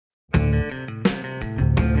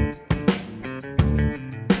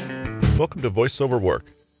Welcome to VoiceOver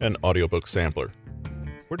Work, an audiobook sampler.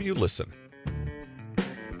 Where do you listen?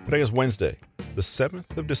 Today is Wednesday, the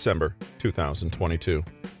 7th of December, 2022.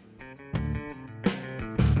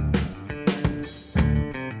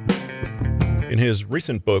 In his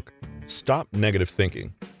recent book, Stop Negative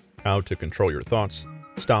Thinking: How to Control Your Thoughts,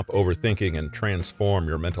 Stop Overthinking, and Transform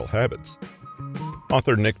Your Mental Habits,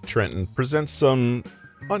 author Nick Trenton presents some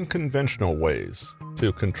unconventional ways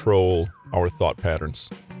to control our thought patterns.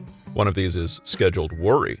 One of these is scheduled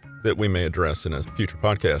worry that we may address in a future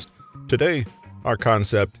podcast. Today, our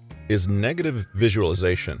concept is negative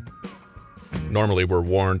visualization. Normally, we're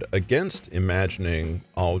warned against imagining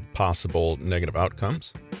all possible negative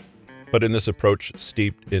outcomes. But in this approach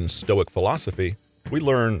steeped in Stoic philosophy, we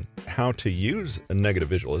learn how to use a negative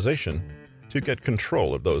visualization to get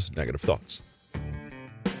control of those negative thoughts.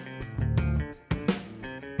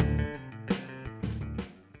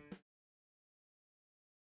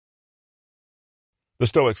 The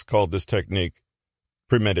Stoics called this technique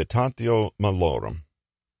premeditatio malorum.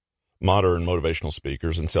 Modern motivational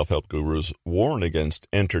speakers and self-help gurus warn against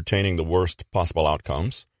entertaining the worst possible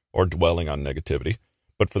outcomes or dwelling on negativity.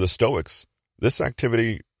 But for the Stoics, this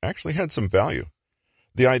activity actually had some value.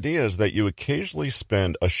 The idea is that you occasionally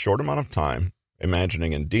spend a short amount of time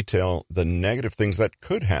imagining in detail the negative things that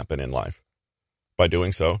could happen in life. By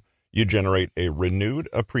doing so, you generate a renewed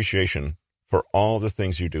appreciation for all the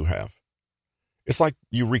things you do have. It's like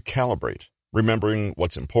you recalibrate, remembering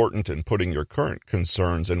what's important and putting your current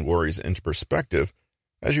concerns and worries into perspective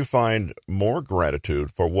as you find more gratitude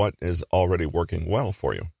for what is already working well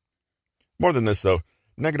for you. More than this, though,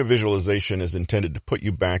 negative visualization is intended to put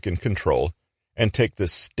you back in control and take the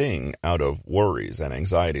sting out of worries and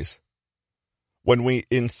anxieties. When we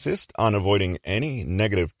insist on avoiding any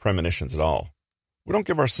negative premonitions at all, we don't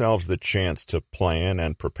give ourselves the chance to plan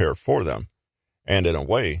and prepare for them, and in a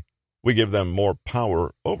way, we give them more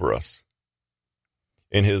power over us.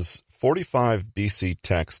 In his 45 BC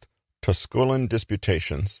text, Tusculan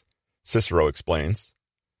Disputations, Cicero explains,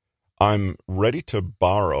 "I'm ready to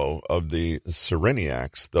borrow of the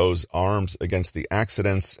Cyrenaics those arms against the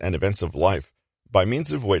accidents and events of life, by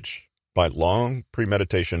means of which, by long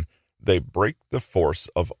premeditation, they break the force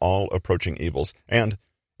of all approaching evils, and,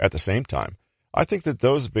 at the same time, I think that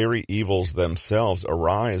those very evils themselves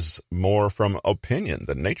arise more from opinion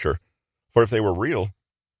than nature, for if they were real,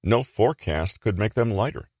 no forecast could make them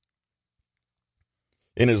lighter."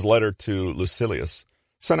 In his letter to Lucilius,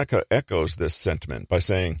 Seneca echoes this sentiment by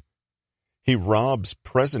saying, "He robs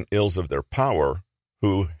present ills of their power,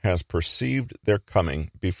 who has perceived their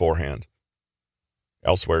coming beforehand."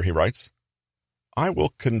 Elsewhere he writes, "I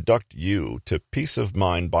will conduct you to peace of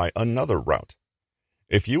mind by another route.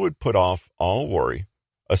 If you would put off all worry,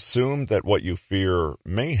 assume that what you fear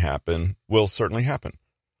may happen will certainly happen.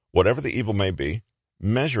 Whatever the evil may be,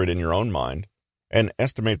 measure it in your own mind and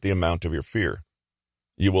estimate the amount of your fear.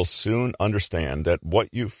 You will soon understand that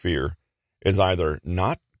what you fear is either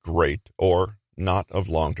not great or not of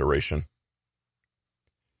long duration."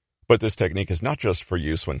 But this technique is not just for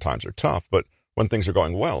use when times are tough, but when things are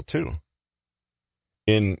going well, too.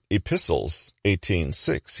 In Epistles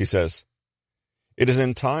 18:6, he says, "It is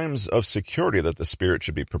in times of security that the spirit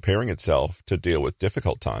should be preparing itself to deal with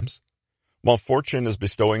difficult times. While fortune is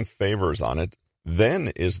bestowing favors on it,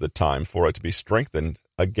 then is the time for it to be strengthened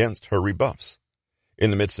against her rebuffs. In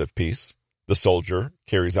the midst of peace, the soldier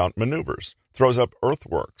carries out maneuvers, throws up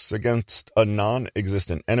earthworks against a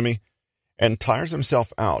non-existent enemy, and tires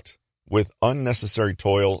himself out with unnecessary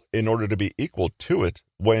toil in order to be equal to it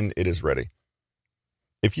when it is ready.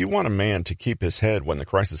 If you want a man to keep his head when the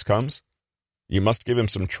crisis comes, you must give him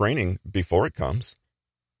some training before it comes."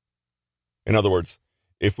 In other words,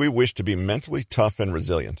 if we wish to be mentally tough and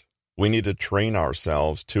resilient, we need to train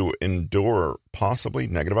ourselves to endure possibly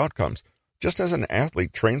negative outcomes, just as an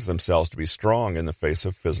athlete trains themselves to be strong in the face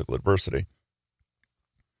of physical adversity.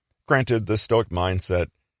 Granted, the Stoic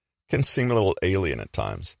mindset can seem a little alien at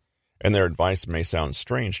times, and their advice may sound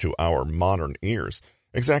strange to our modern ears.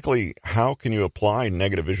 Exactly how can you apply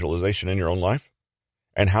negative visualization in your own life?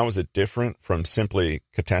 And how is it different from simply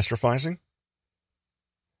catastrophizing?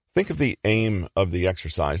 Think of the aim of the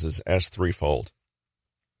exercises as threefold.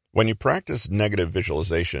 When you practice negative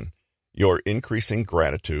visualization, you're increasing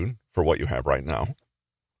gratitude for what you have right now,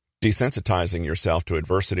 desensitizing yourself to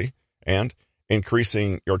adversity, and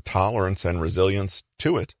increasing your tolerance and resilience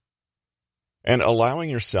to it, and allowing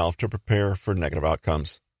yourself to prepare for negative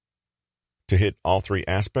outcomes. To hit all three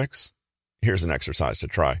aspects, here's an exercise to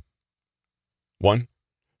try. 1.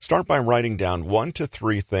 Start by writing down 1 to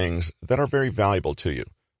 3 things that are very valuable to you,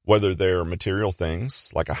 whether they're material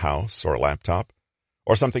things like a house or a laptop,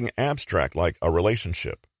 or something abstract like a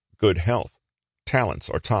relationship, good health, talents,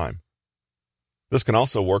 or time. This can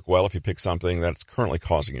also work well if you pick something that's currently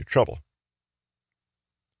causing you trouble.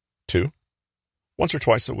 2. Once or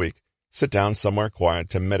twice a week, sit down somewhere quiet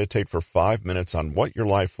to meditate for 5 minutes on what your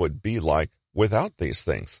life would be like without these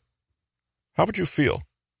things. How would you feel?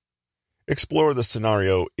 Explore the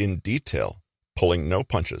scenario in detail, pulling no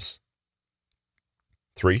punches.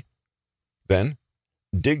 3. Then,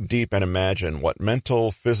 dig deep and imagine what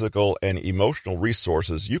mental, physical, and emotional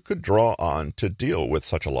resources you could draw on to deal with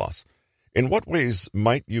such a loss. In what ways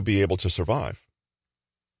might you be able to survive?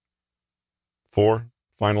 4.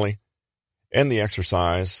 Finally, end the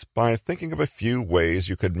exercise by thinking of a few ways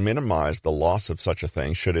you could minimize the loss of such a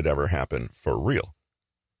thing should it ever happen for real.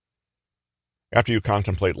 After you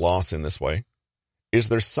contemplate loss in this way, is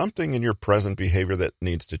there something in your present behavior that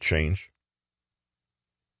needs to change?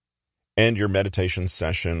 End your meditation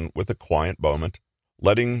session with a quiet moment,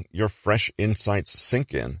 letting your fresh insights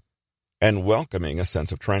sink in and welcoming a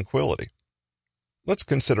sense of tranquility. Let's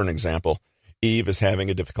consider an example. Eve is having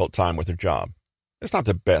a difficult time with her job. It's not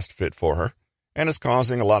the best fit for her, and is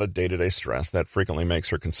causing a lot of day-to-day stress that frequently makes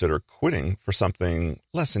her consider quitting for something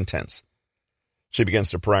less intense. She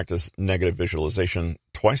begins to practice negative visualization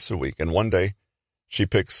twice a week, and one day she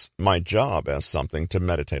picks my job as something to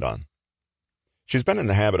meditate on. She's been in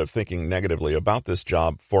the habit of thinking negatively about this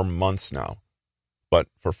job for months now, but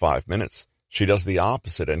for 5 minutes, she does the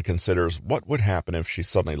opposite and considers what would happen if she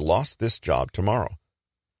suddenly lost this job tomorrow.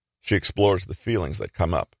 She explores the feelings that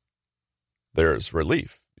come up. There's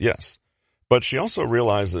relief, yes, but she also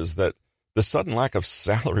realizes that the sudden lack of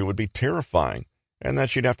salary would be terrifying and that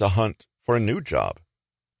she'd have to hunt for a new job,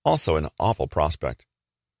 also an awful prospect.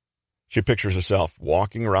 She pictures herself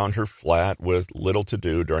walking around her flat with little to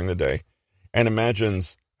do during the day and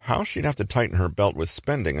imagines how she'd have to tighten her belt with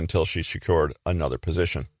spending until she secured another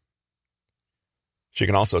position. She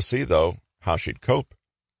can also see, though, how she'd cope.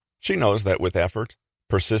 She knows that with effort,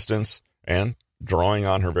 persistence, and drawing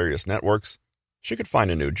on her various networks, she could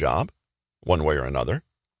find a new job, one way or another.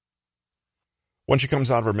 When she comes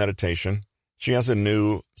out of her meditation, she has a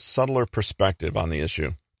new, subtler perspective on the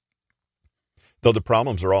issue. Though the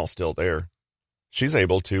problems are all still there, she's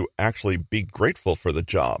able to actually be grateful for the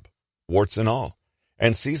job, warts and all,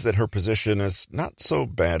 and sees that her position is not so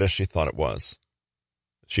bad as she thought it was.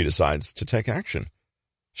 She decides to take action.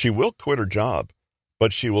 She will quit her job,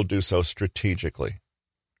 but she will do so strategically.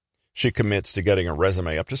 She commits to getting a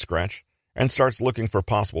resume up to scratch and starts looking for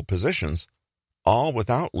possible positions, all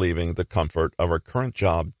without leaving the comfort of her current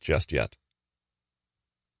job just yet.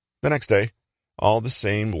 The next day, all the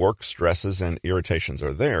same work stresses and irritations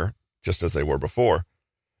are there, just as they were before,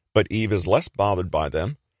 but Eve is less bothered by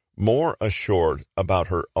them, more assured about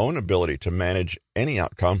her own ability to manage any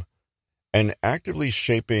outcome, and actively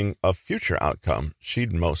shaping a future outcome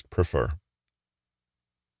she'd most prefer.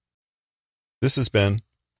 This has been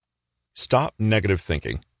Stop Negative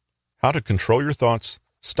Thinking: How to Control Your Thoughts,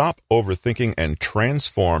 Stop Overthinking, and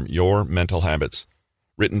Transform Your Mental Habits.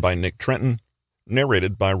 Written by Nick Trenton,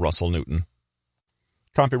 narrated by Russell Newton.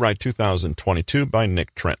 Copyright 2022 by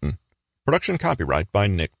Nick Trenton. Production copyright by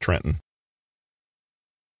Nick Trenton.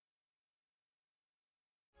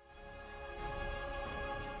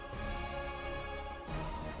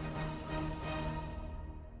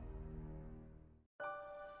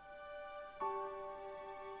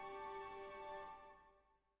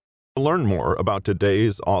 To learn more about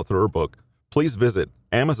today's author or book, please visit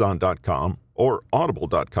Amazon.com or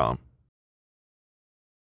Audible.com.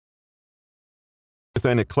 With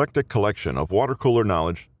an eclectic collection of water cooler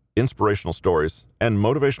knowledge, inspirational stories, and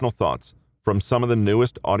motivational thoughts from some of the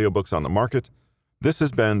newest audiobooks on the market, this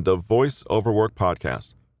has been the Voice Over Work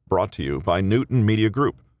podcast, brought to you by Newton Media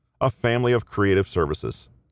Group, a family of creative services.